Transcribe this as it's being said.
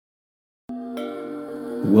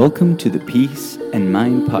Welcome to the Peace and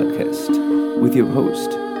Mind Podcast with your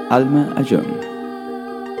host, Alma Ayon.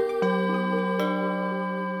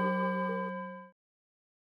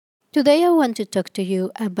 Today I want to talk to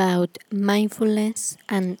you about mindfulness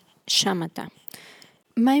and shamatha.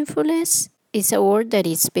 Mindfulness is a word that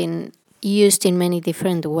has been used in many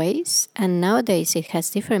different ways, and nowadays it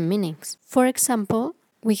has different meanings. For example,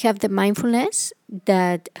 we have the mindfulness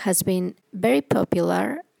that has been very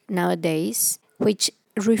popular nowadays, which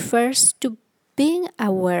refers to being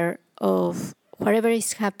aware of whatever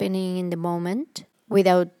is happening in the moment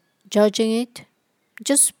without judging it.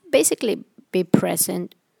 Just basically be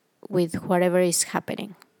present with whatever is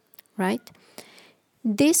happening, right?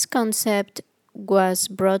 This concept was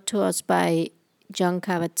brought to us by John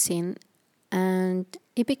Kabat-Zinn and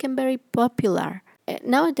it became very popular.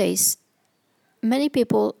 Nowadays, many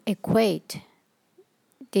people equate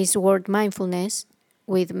this word mindfulness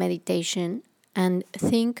with meditation and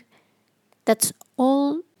think that's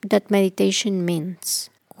all that meditation means,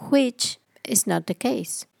 which is not the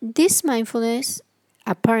case. This mindfulness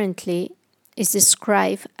apparently is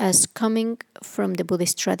described as coming from the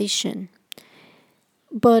Buddhist tradition.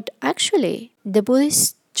 But actually, the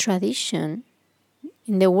Buddhist tradition,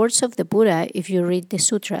 in the words of the Buddha, if you read the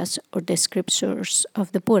sutras or the scriptures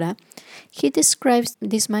of the Buddha, he describes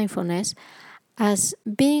this mindfulness as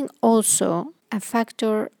being also a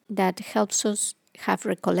factor that helps us have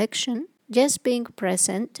recollection, just being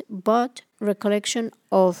present, but recollection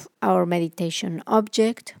of our meditation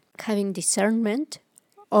object, having discernment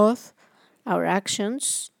of our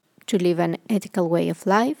actions to live an ethical way of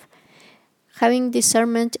life, having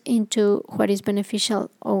discernment into what is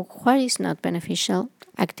beneficial or what is not beneficial,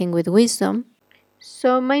 acting with wisdom.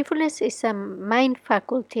 So, mindfulness is a mind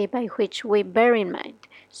faculty by which we bear in mind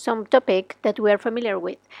some topic that we are familiar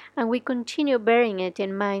with, and we continue bearing it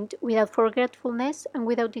in mind without forgetfulness and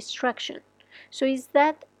without distraction. So, it's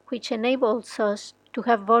that which enables us to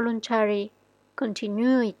have voluntary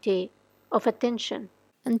continuity of attention.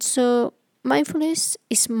 And so, mindfulness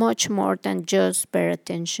is much more than just bare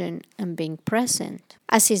attention and being present,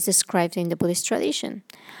 as is described in the Buddhist tradition.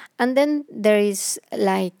 And then there is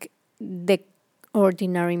like the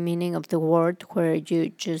ordinary meaning of the word where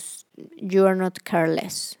you are not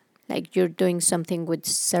careless, like you're doing something with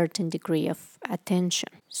certain degree of attention.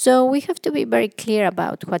 So we have to be very clear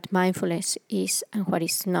about what mindfulness is and what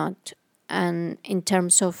is not, and in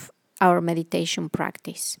terms of our meditation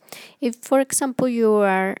practice. If, for example, you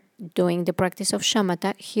are doing the practice of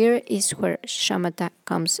shamatha, here is where shamatha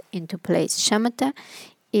comes into place. Shamatha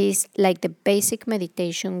is like the basic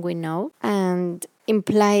meditation we know and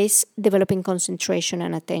implies developing concentration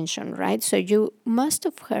and attention, right? So you must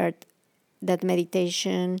have heard that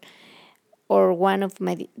meditation or one of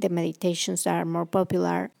the meditations that are more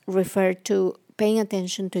popular refer to paying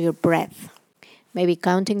attention to your breath, maybe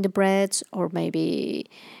counting the breaths or maybe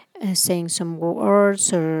saying some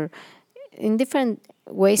words or in different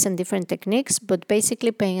ways and different techniques, but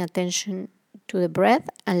basically paying attention to the breath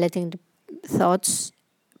and letting the thoughts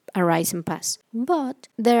arise and pass. But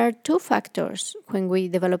there are two factors when we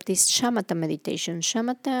develop this shamatha meditation.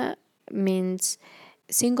 Shamatha means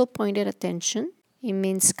single pointed attention. It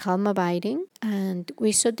means calm abiding. And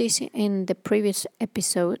we saw this in the previous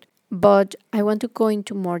episode. But I want to go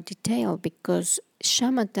into more detail because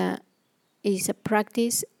shamatha is a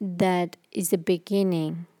practice that is the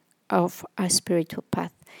beginning of a spiritual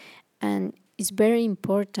path. And it's very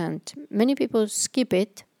important. Many people skip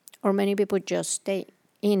it or many people just stay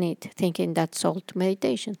in it thinking that's all to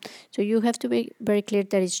meditation. So you have to be very clear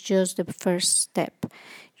that it's just the first step.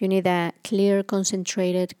 You need a clear,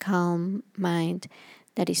 concentrated, calm mind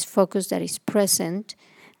that is focused, that is present,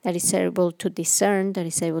 that is able to discern, that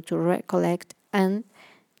is able to recollect, and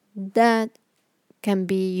that can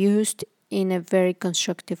be used in a very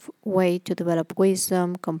constructive way to develop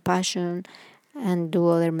wisdom, compassion, and do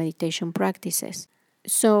other meditation practices.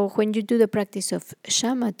 So when you do the practice of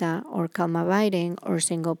shamatha or calm abiding or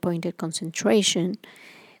single pointed concentration,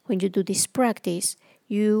 when you do this practice,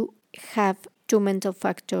 you have two mental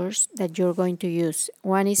factors that you're going to use.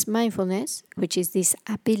 One is mindfulness, which is this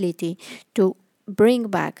ability to bring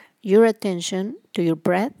back your attention to your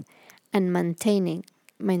breath and maintain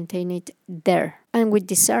it there. And with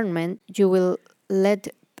discernment, you will let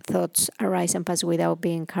thoughts arise and pass without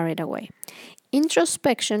being carried away.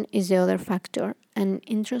 Introspection is the other factor, and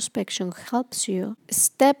introspection helps you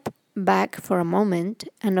step back for a moment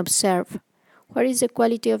and observe what is the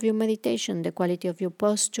quality of your meditation, the quality of your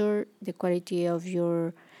posture, the quality of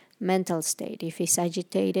your mental state, if it's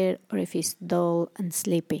agitated or if it's dull and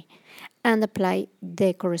sleepy, and apply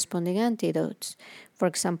the corresponding antidotes. For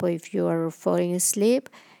example, if you are falling asleep,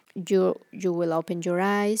 you will open your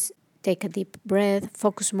eyes, take a deep breath,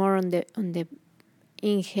 focus more on the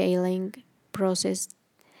inhaling process,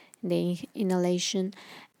 the inhalation.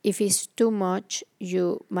 If it's too much,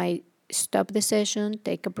 you might stop the session,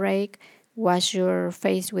 take a break, wash your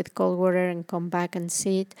face with cold water and come back and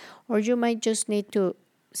sit, or you might just need to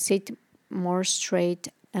sit more straight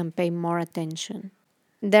and pay more attention.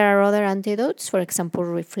 There are other antidotes, for example,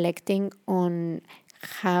 reflecting on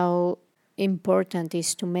how important it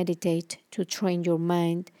is to meditate, to train your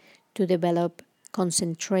mind, to develop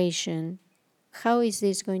concentration. How is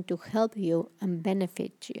this going to help you and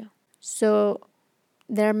benefit you? So,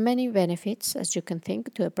 there are many benefits, as you can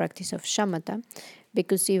think, to the practice of shamatha,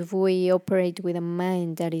 because if we operate with a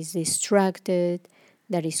mind that is distracted,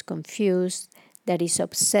 that is confused, that is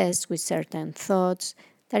obsessed with certain thoughts,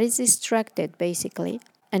 that is distracted basically,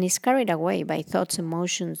 and is carried away by thoughts,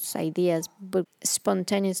 emotions, ideas, but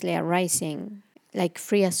spontaneously arising, like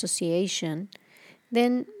free association,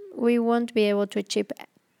 then we won't be able to achieve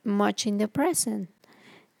much in the present.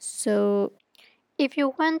 So, if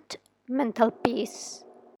you want mental peace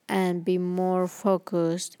and be more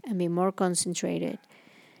focused and be more concentrated,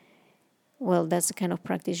 well, that's the kind of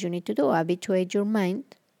practice you need to do. Habituate your mind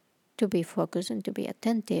to be focused and to be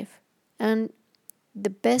attentive. And the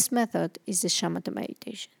best method is the shamatha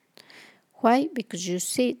meditation. Why? Because you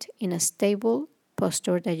sit in a stable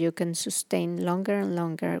posture that you can sustain longer and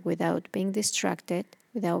longer without being distracted,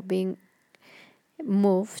 without being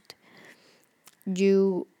moved.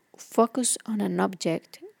 You focus on an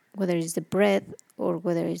object, whether it's the breath or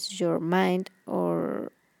whether it's your mind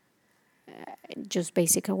or just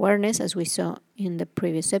basic awareness, as we saw in the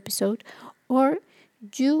previous episode, or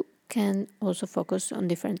you can also focus on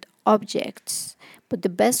different objects. But the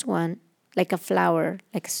best one, like a flower,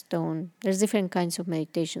 like a stone, there's different kinds of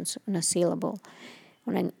meditations on a syllable,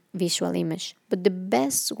 on a visual image. But the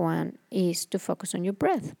best one is to focus on your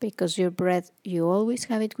breath, because your breath, you always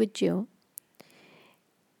have it with you,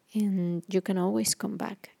 and you can always come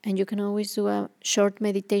back. And you can always do a short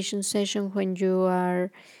meditation session when you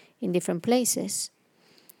are in different places,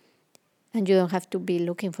 and you don't have to be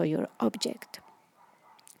looking for your object.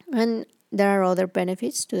 And there are other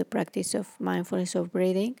benefits to the practice of mindfulness of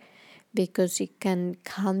breathing, because it can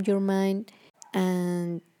calm your mind,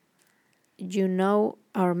 and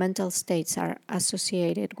our mental states are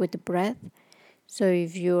associated with the breath. So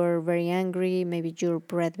if you're very angry, maybe your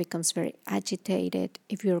breath becomes very agitated.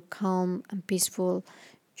 If you're calm and peaceful,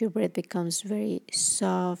 your breath becomes very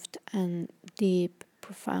soft and deep,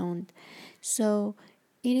 profound. So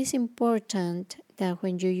it is important that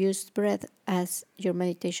when you use breath as your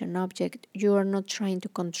meditation object, you are not trying to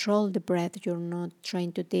control the breath. You're not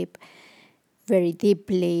trying to dip very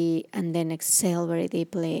deeply and then exhale very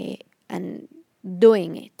deeply and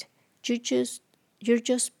doing it. You're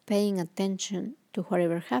just paying attention to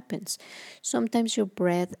whatever happens. Sometimes your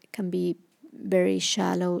breath can be very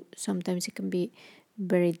shallow, sometimes it can be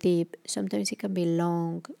very deep, sometimes it can be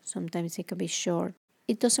long, sometimes it can be short.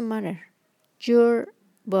 It doesn't matter. Your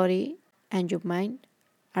body and your mind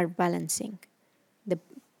are balancing the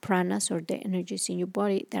pranas, or the energies in your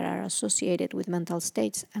body that are associated with mental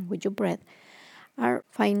states and with your breath, are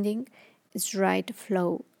finding its right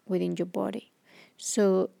flow within your body.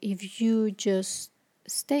 So if you just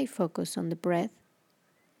stay focused on the breath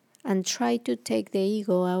and try to take the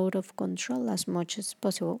ego out of control as much as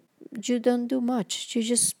possible, you don't do much. You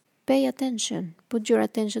just pay attention. Put your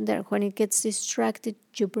attention there. When it gets distracted,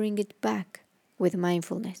 you bring it back with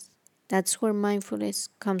mindfulness. That's where mindfulness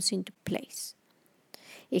comes into place.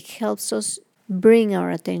 It helps us bring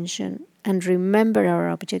our attention and remember our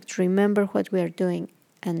object, remember what we are doing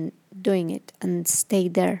it, and stay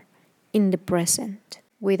there in the present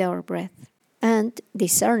with our breath. And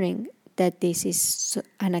discerning that this is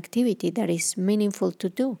an activity that is meaningful to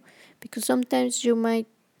do. Because sometimes you might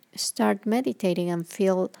start meditating and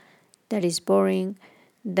feel that is boring,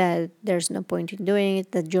 that there's no point in doing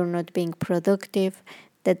it, that you're not being productive,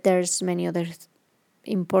 that there's many other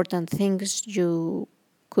important things you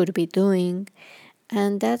could be doing.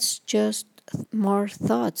 And that's just more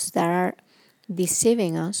thoughts that are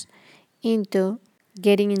deceiving us into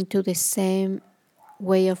getting into the same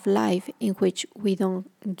way of life in which we don't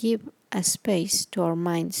give a space to our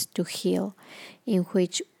minds to heal, in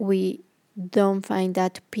which we don't find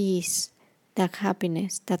that peace, that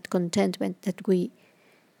happiness, that contentment that we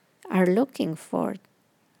are looking for.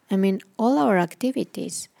 I mean, all our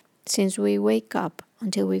activities, since we wake up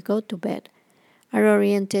until we go to bed, are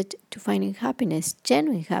oriented to finding happiness,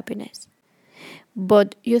 genuine happiness.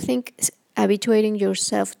 But you think habituating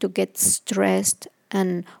yourself to get stressed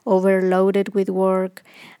and overloaded with work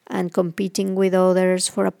and competing with others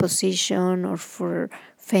for a position or for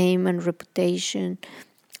fame and reputation,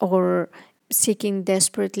 or seeking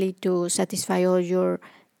desperately to satisfy all your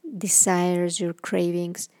desires, your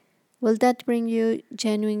cravings, will that bring you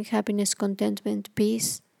genuine happiness, contentment,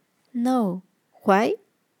 peace? No. Why?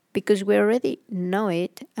 Because we already know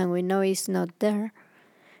it and we know it's not there.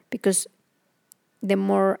 Because the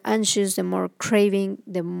more anxious, the more craving,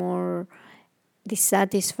 the more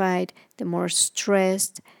dissatisfied, the more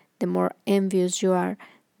stressed, the more envious you are,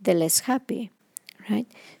 the less happy, right?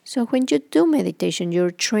 So when you do meditation,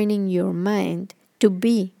 you're training your mind to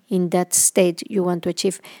be in that state you want to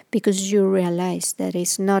achieve, because you realize that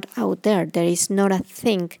it's not out there. There is not a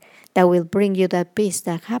thing that will bring you that peace,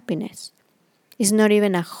 that happiness. It's not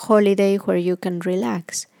even a holiday where you can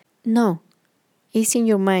relax. No, it's in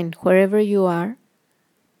your mind. Wherever you are,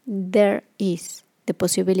 there is the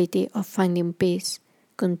possibility of finding peace,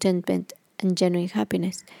 contentment, and genuine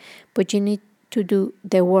happiness. But you need to do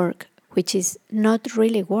the work, which is not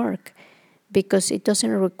really work, because it doesn't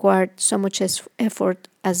require so much effort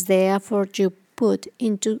as the effort you put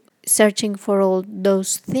into searching for all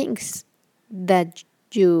those things that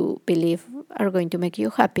you believe are going to make you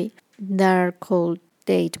happy, that are called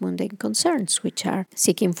the 8 mundane concerns, which are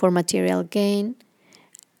seeking for material gain,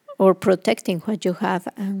 or protecting what you have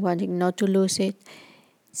and wanting not to lose it,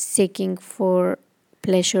 seeking for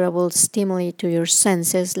pleasurable stimuli to your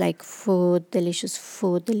senses like food, delicious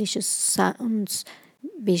sounds,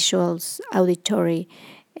 visuals, auditory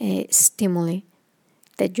stimuli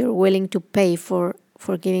that you're willing to pay for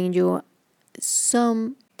giving you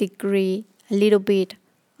some degree, a little bit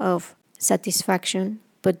of satisfaction,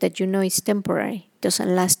 but that you know is temporary,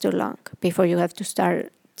 doesn't last too long before you have to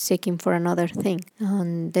start seeking for another thing.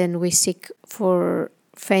 And then we seek for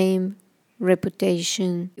fame,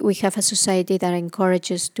 reputation. We have a society that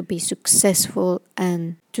encourages to be successful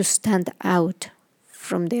and to stand out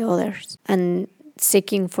from the others. And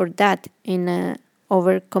seeking for that in a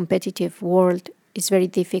over competitive world is very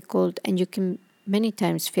difficult, and you can many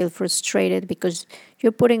times feel frustrated because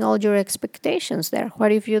you're putting all your expectations there.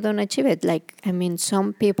 What if you don't achieve it?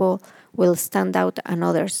 Some people will stand out and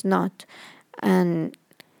others not. And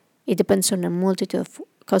it depends on a multitude of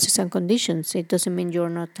causes and conditions. It doesn't mean you're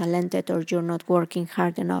not talented or you're not working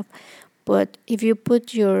hard enough. But if you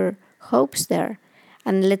put your hopes there,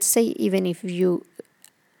 and let's say even if you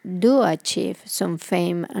do achieve some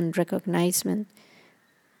fame and recognition,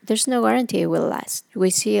 there's no guarantee it will last. We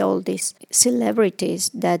see all these celebrities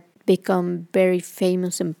that become very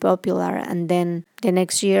famous and popular, and then the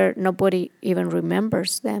next year nobody even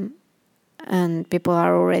remembers them, and people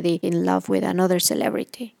are already in love with another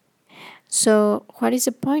celebrity. So what is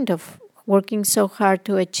the point of working so hard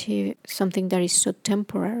to achieve something that is so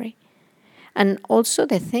temporary? And also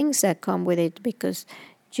the things that come with it, because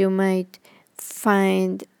you might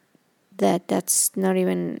find that that's not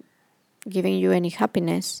even giving you any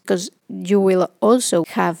happiness, because you will also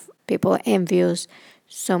have people envious,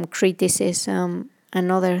 some criticism,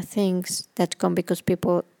 and other things that come because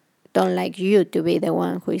people don't like you to be the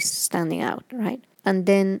one who is standing out, right? And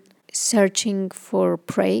then searching for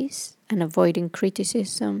praise and avoiding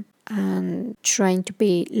criticism and trying to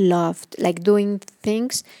be loved, like doing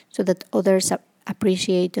things so that others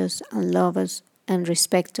appreciate us and love us and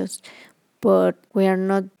respect us. But we are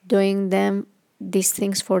not doing these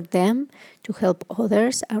things for them to help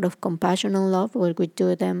others out of compassion and love, but we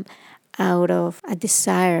do them out of a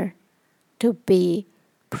desire to be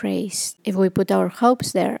praised. If we put our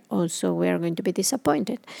hopes there, also we are going to be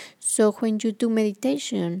disappointed. So when you do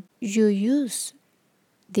meditation, you use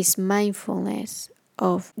this mindfulness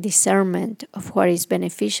of discernment of what is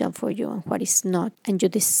beneficial for you and what is not. And you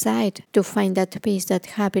decide to find that peace, that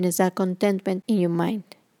happiness, that contentment in your mind,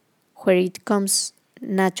 where it comes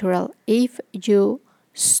natural if you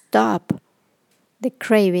stop the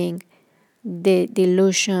craving, the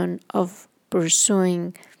delusion of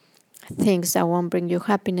pursuing things that won't bring you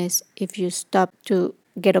happiness, if you stop to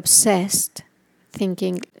get obsessed,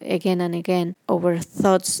 thinking again and again over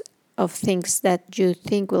thoughts of things that you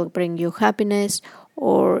think will bring you happiness,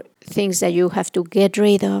 or things that you have to get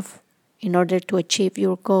rid of in order to achieve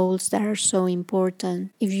your goals that are so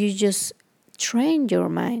important. If you just train your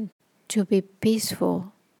mind to be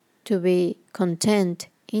peaceful, to be content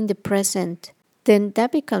in the present, then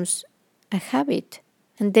that becomes a habit.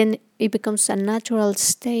 And then it becomes a natural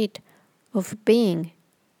state of being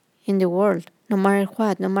in the world, no matter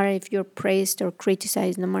what, no matter if you're praised or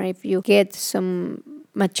criticized, no matter if you get some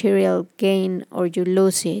material gain or you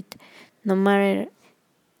lose it, no matter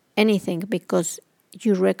anything, because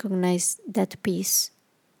you recognize that peace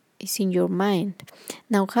is in your mind.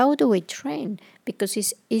 Now, how do we train? Because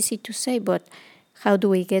it's easy to say, but how do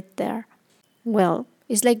we get there? Well,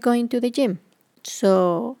 it's like going to the gym.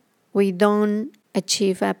 So we don't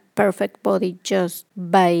achieve a perfect body just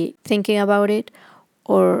by thinking about it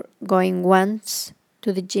or going once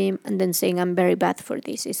to the gym and then saying, I'm very bad for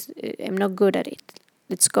this. I'm not good at it.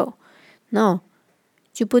 Let's go. No,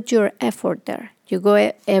 you put your effort there. You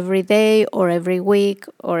go every day or every week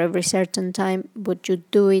or every certain time, but you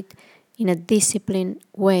do it in a disciplined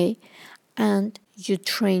way and you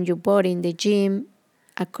train your body in the gym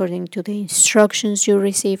according to the instructions you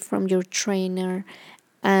receive from your trainer,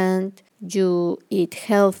 and you eat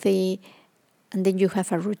healthy, and then you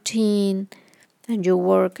have a routine and you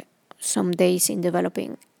work some days in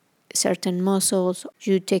developing certain muscles.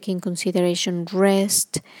 You take in consideration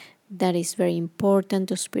rest. That is very important,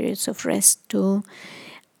 those periods of rest too.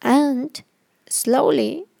 And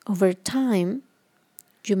slowly, over time,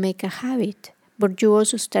 you make a habit, but you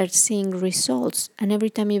also start seeing results. And every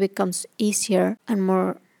time it becomes easier and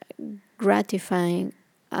more gratifying,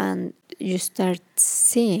 and you start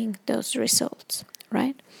seeing those results,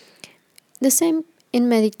 right? The same in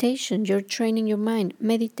meditation. You're training your mind.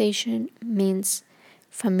 Meditation means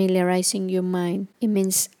familiarizing your mind. It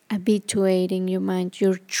means habituating your mind.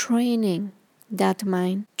 You're training that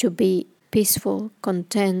mind to be peaceful,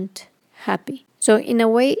 content, happy. So in a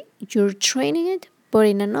way, you're training it, but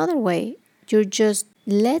in another way, you're just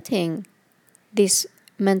letting this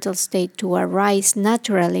mental state to arise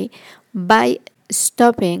naturally by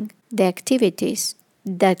stopping the activities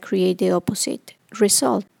that create the opposite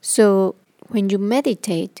result. So when you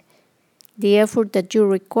meditate, the effort that you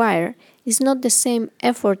require is not the same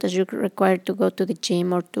effort as you require to go to the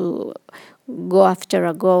gym or to go after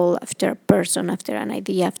a goal, after a person, after an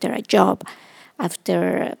idea, after a job,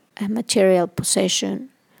 after a material possession,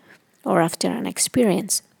 or after an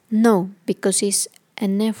experience. No, because it's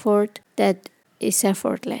an effort that is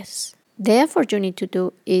effortless. The effort you need to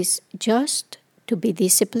do is just to be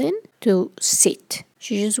disciplined, to sit.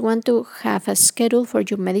 You just want to have a schedule for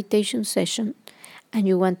your meditation session and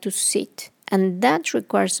you want to sit. And that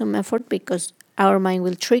requires some effort because our mind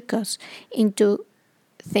will trick us into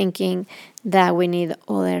thinking that we need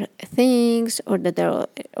other things or that there are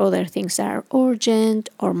other things that are urgent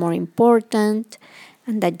or more important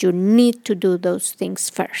and that you need to do those things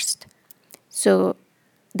first. So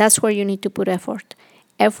that's where you need to put effort.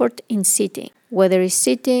 Effort in sitting. Whether it's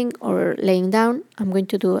sitting or laying down, I'm going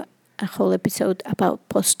to do a whole episode about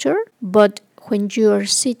posture. But when you are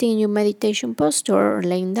sitting in your meditation posture or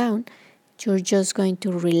laying down, you're just going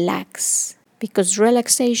to relax. Because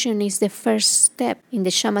relaxation is the first step in the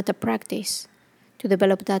shamatha practice to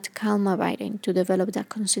develop that calm abiding, to develop that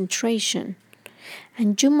concentration.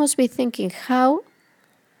 And you must be thinking how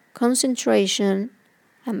concentration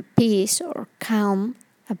and peace or calm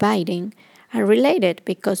abiding are related,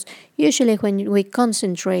 because usually when we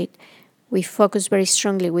concentrate, we focus very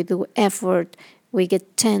strongly, we do effort, we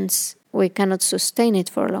get tense, we cannot sustain it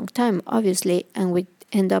for a long time, obviously, and we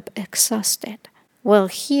end up exhausted. Well,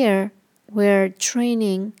 here we're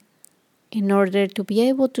training in order to be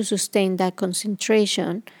able to sustain that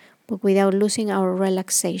concentration, but without losing our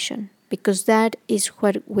relaxation, because that is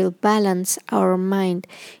what will balance our mind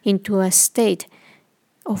into a state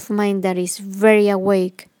of mind that is very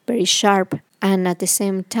awake, very sharp, and at the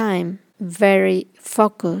same time very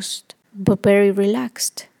focused, but very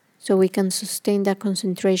relaxed. So we can sustain that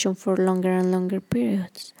concentration for longer and longer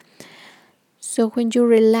periods. So when you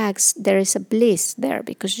relax, there is a bliss there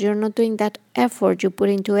because you're not doing that effort you put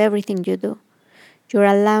into everything you do. You're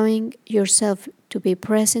allowing yourself to be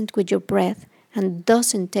present with your breath and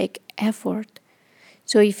doesn't take effort.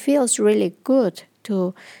 So it feels really good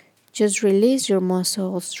to just release your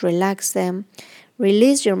muscles, relax them,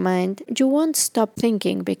 release your mind. You won't stop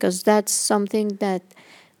thinking because that's something that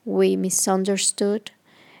we misunderstood.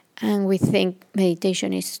 And we think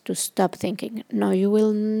meditation is to stop thinking. No, you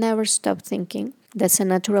will never stop thinking. That's a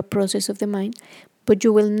natural process of the mind. But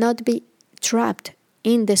you will not be trapped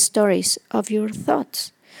in the stories of your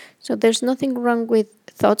thoughts. So there's nothing wrong with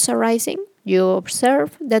thoughts arising. You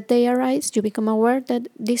observe that they arise. You become aware that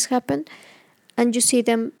this happened. And you see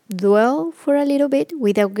them dwell for a little bit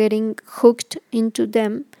without getting hooked into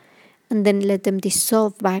them, and then let them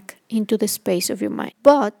dissolve back into the space of your mind.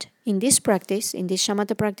 But in this practice, in this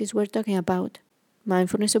shamatha practice we're talking about,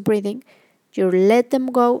 mindfulness of breathing, you let them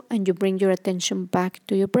go and you bring your attention back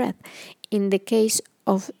to your breath. In the case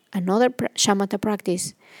of another shamatha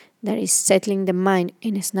practice, that is settling the mind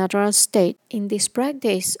in its natural state. In this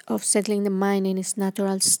practice of settling the mind in its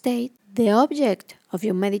natural state, the object of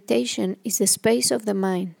your meditation is the space of the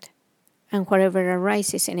mind and whatever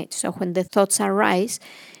arises in it. So when the thoughts arise,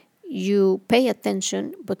 you pay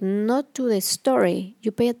attention, but not to the story.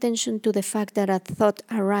 You pay attention to the fact that a thought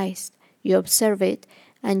arises. You observe it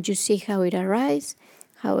and you see how it arises,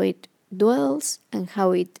 how it dwells, and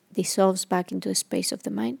how it dissolves back into the space of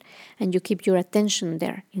the mind. And you keep your attention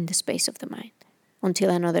there in the space of the mind until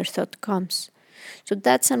another thought comes. So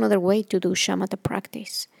that's another way to do shamatha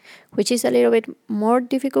practice, which is a little bit more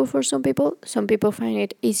difficult for some people. Some people find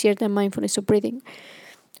it easier than mindfulness of breathing.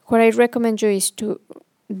 What I recommend you is to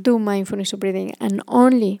do mindfulness of breathing, and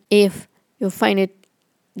only if you find it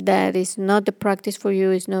that is not the practice for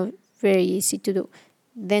you, is not very easy to do,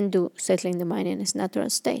 then do settling the mind in its natural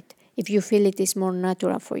state, if you feel it is more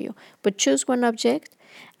natural for you. But choose one object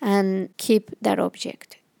and keep that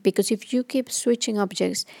object, because if you keep switching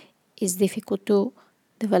objects, it's difficult to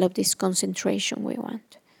develop this concentration we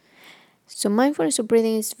want. So mindfulness of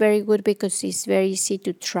breathing is very good because it's very easy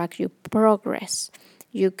to track your progress.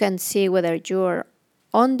 You can see whether you are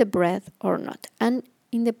on the breath or not. And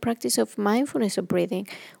in the practice of mindfulness of breathing,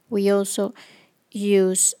 we also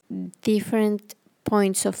use different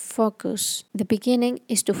points of focus. The beginning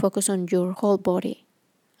is to focus on your whole body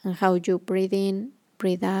and how you breathe in,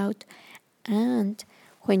 breathe out. And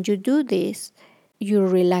when you do this, you're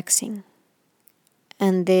relaxing.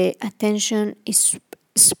 And the attention is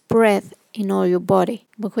spread in all your body.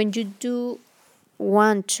 But when you do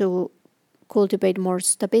want to cultivate more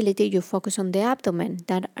stability, you focus on the abdomen,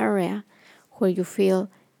 that area where you feel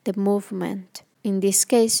the movement. In this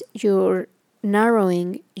case, you're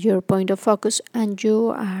narrowing your point of focus and you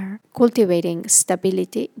are cultivating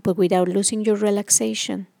stability, but without losing your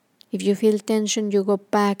relaxation. If you feel tension, you go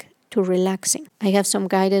back to relaxing. I have some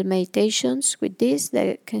guided meditations with this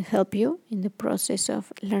that can help you in the process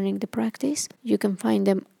of learning the practice. You can find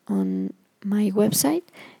them on my website.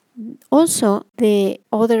 Also, the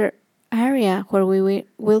other area where we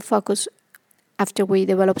will focus after we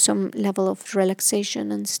develop some level of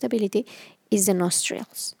relaxation and stability is the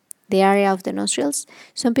nostrils. The area of the nostrils.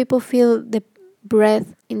 Some people feel the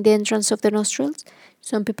breath in the entrance of the nostrils.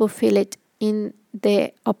 Some people feel it in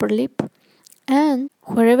the upper lip. And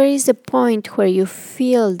wherever is the point where you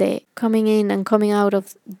feel the coming in and coming out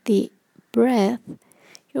of the breath,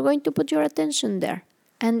 you're going to put your attention there.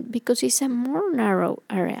 And because it's a more narrow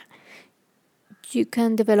area, you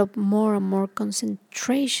can develop more and more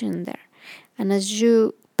concentration there. And as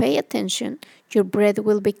you pay attention, your breath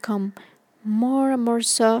will become more and more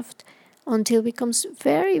soft until it becomes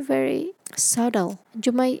very, very subtle.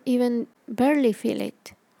 You might even barely feel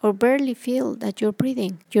it or barely feel that you're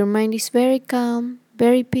breathing. Your mind is very calm,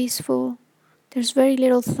 very peaceful. There's very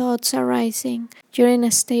little thoughts arising. You're in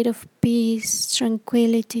a state of peace,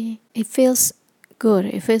 tranquility. It feels good.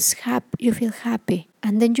 It feels happy. You feel happy.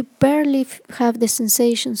 And then you barely have the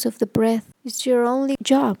sensations of the breath. It's your only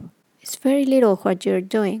job. It's very little what you're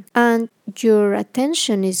doing. And your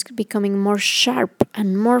attention is becoming more sharp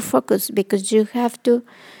and more focused because you have to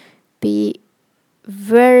be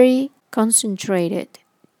very concentrated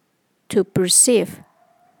to perceive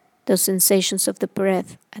the sensations of the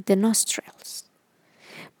breath at the nostrils.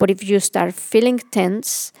 But if you start feeling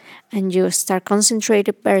tense and you start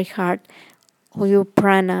concentrated very hard, or your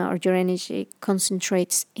prana or your energy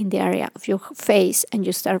concentrates in the area of your face and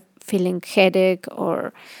you start feeling headache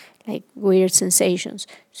or like weird sensations.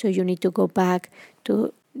 So you need to go back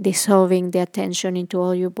to dissolving the attention into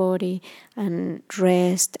all your body and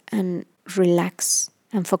rest and relax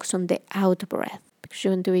and focus on the out breath because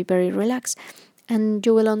you want to be very relaxed. And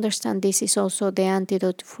you will understand this is also the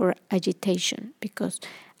antidote for agitation, because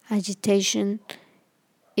agitation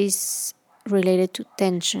is related to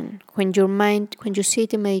tension. When you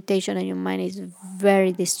sit in meditation and your mind is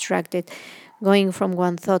very distracted, going from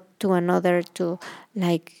one thought to another to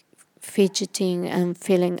like fidgeting and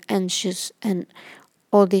feeling anxious and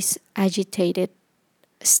all this agitated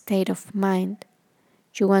state of mind,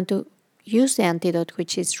 you want to use the antidote,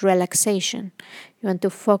 which is relaxation. You want to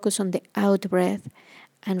focus on the out breath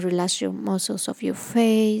and relax your muscles of your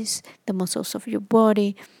face, the muscles of your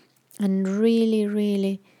body, and really,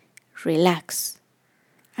 really relax.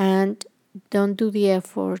 And don't do the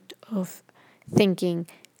effort of thinking,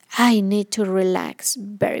 I need to relax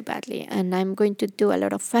very badly and I'm going to do a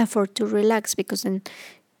lot of effort to relax, because then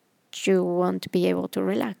you won't be able to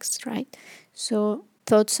relax, right? So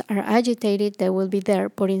thoughts are agitated, they will be there,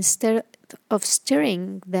 but instead of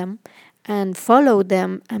steering them and follow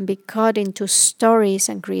them and be caught into stories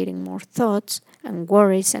and creating more thoughts and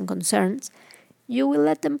worries and concerns, you will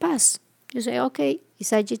let them pass. You say, okay,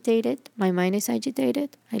 it's agitated, my mind is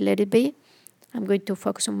agitated, I let it be. I'm going to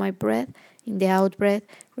focus on my breath, in the out breath,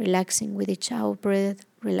 relaxing with each out breath,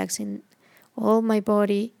 relaxing all my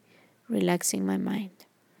body, relaxing my mind.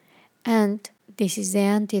 And this is the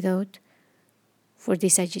antidote for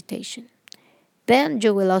this agitation. Then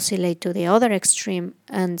you will oscillate to the other extreme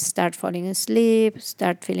and start falling asleep,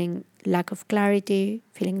 start feeling lack of clarity,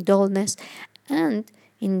 feeling dullness. And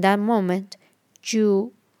in that moment,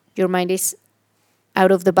 your mind is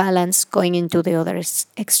out of the balance going into the other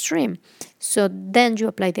extreme. So then you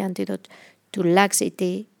apply the antidote to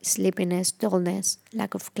laxity, sleepiness, dullness,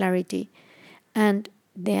 lack of clarity. And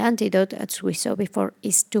the antidote, as we saw before,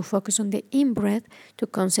 is to focus on the in-breath, to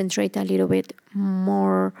concentrate a little bit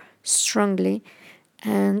more strongly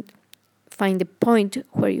and find the point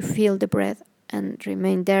where you feel the breath and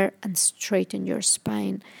remain there and straighten your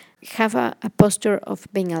spine. Have a posture of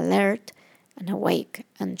being alert and awake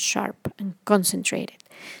and sharp and concentrated.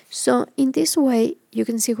 So in this way, you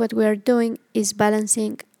can see what we are doing is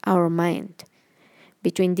balancing our mind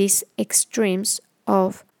between these extremes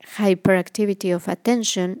of hyperactivity of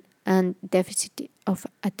attention and deficit of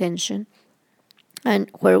attention, and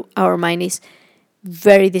where our mind is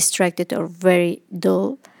very distracted or very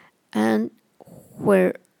dull, and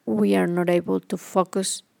where we are not able to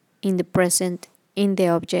focus in the present, in the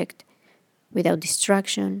object, without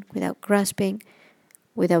distraction, without grasping,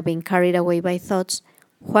 without being carried away by thoughts,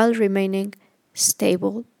 while remaining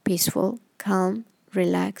stable, peaceful, calm,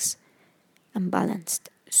 relaxed, and balanced.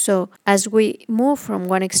 So, as we move from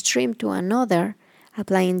one extreme to another,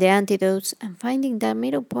 applying the antidotes and finding that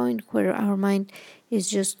middle point where our mind is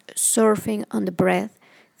just surfing on the breath,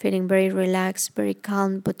 feeling very relaxed, very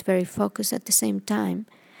calm, but very focused at the same time.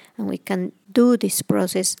 And we can do this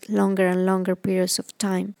process longer and longer periods of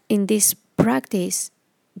time. In this practice,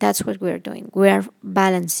 that's what we are doing. We are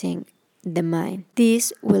balancing the mind.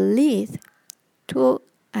 This will lead to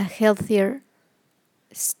a healthier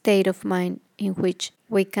state of mind in which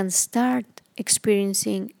we can start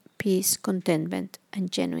experiencing peace, contentment,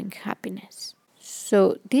 and genuine happiness.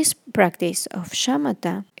 So, this practice of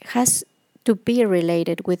shamatha has to be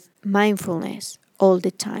related with mindfulness all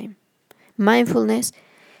the time. Mindfulness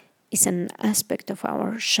is an aspect of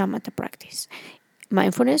our shamatha practice.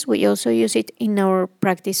 Mindfulness, we also use it in our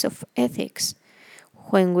practice of ethics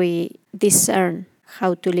when we discern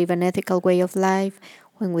how to live an ethical way of life,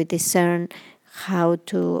 when we discern how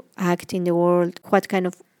to act in the world, what kind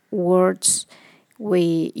of words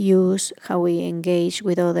we use, how we engage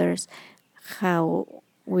with others, how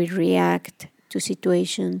we react to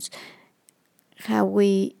situations, how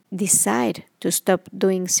we decide to stop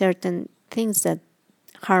doing certain things that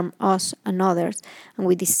harm us and others, and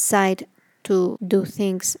we decide to do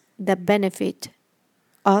things that benefit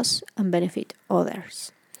us and benefit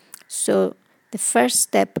others. So the first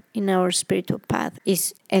step in our spiritual path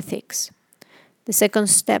is ethics. The second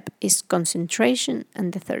step is concentration,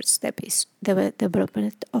 and the third step is the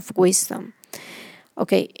development of wisdom.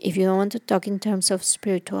 Okay, if you don't want to talk in terms of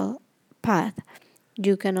spiritual path,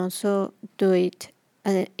 you can also do it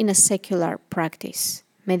in a secular practice.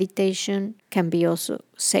 Meditation can be also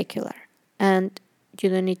secular, and you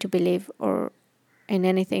don't need to believe or in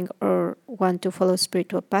anything or want to follow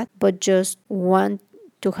spiritual path, but just want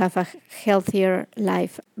to have a healthier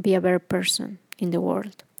life, be a better person in the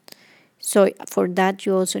world. So for that,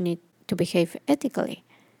 you also need to behave ethically.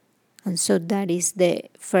 And so that is the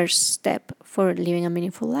first step for living a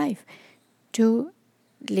meaningful life, to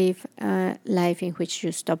live a life in which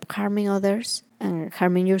you stop harming others and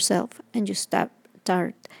harming yourself, and you start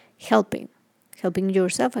helping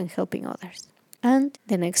yourself and helping others. And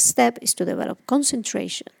the next step is to develop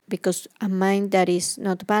concentration, because a mind that is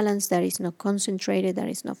not balanced, that is not concentrated, that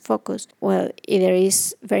is not focused, well, either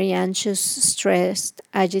is very anxious, stressed,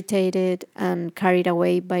 agitated, and carried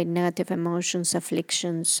away by negative emotions,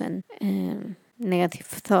 afflictions, and negative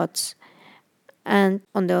thoughts. And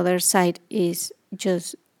on the other side is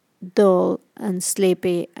just dull and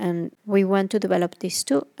sleepy, and we want to develop these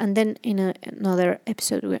too. And then in another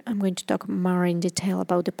episode, I'm going to talk more in detail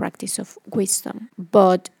about the practice of wisdom.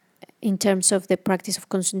 But in terms of the practice of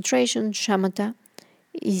concentration, shamatha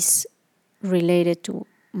is related to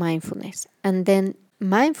mindfulness. And then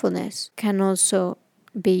mindfulness can also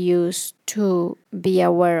be used to be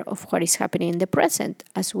aware of what is happening in the present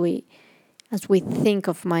as we think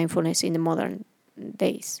of mindfulness in the modern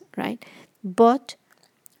days, right? But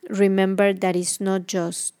remember that it's not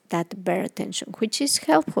just that bare attention, which is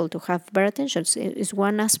helpful to have bare attention. It's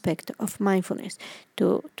one aspect of mindfulness,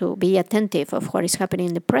 to be attentive of what is happening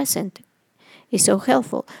in the present is so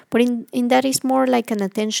helpful. But in that is more like an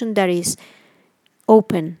attention that is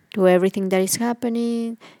open to everything that is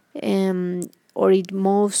happening, or it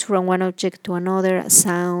moves from one object to another, a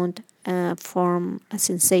sound, a form, a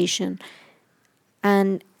sensation.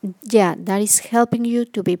 And yeah, that is helping you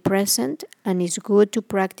to be present, and it's good to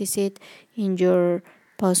practice it in your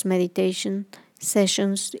post meditation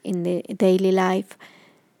sessions in the daily life.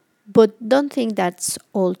 But don't think that's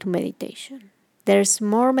all to meditation. There's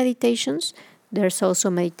more meditations. There's also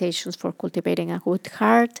meditations for cultivating a good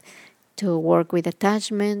heart, to work with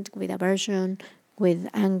attachment, with aversion, with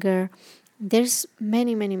anger. There's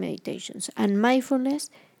many, many meditations. And mindfulness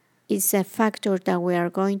is a factor that we are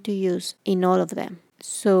going to use in all of them.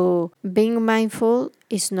 So being mindful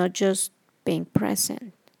is not just being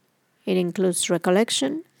present. It includes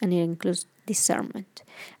recollection and it includes discernment.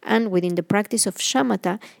 And within the practice of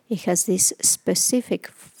shamatha, it has this specific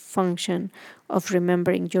function of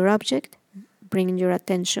remembering your object, bringing your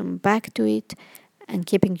attention back to it, and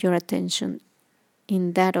keeping your attention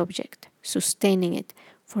in that object, sustaining it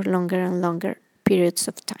for longer and longer periods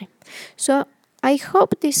of time. So I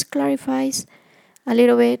hope this clarifies a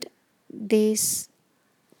little bit this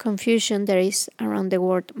confusion there is around the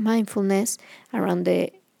word mindfulness, around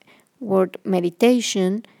the word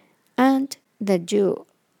meditation, and that you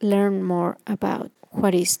learn more about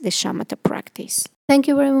what is the shamatha practice. Thank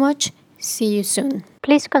you very much. See you soon.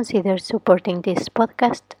 Please consider supporting this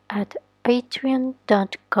podcast at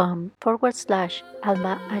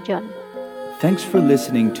patreon.com/Alma Ayon. Thanks for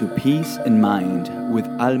listening to Peace in Mind with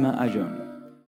Alma Ajon.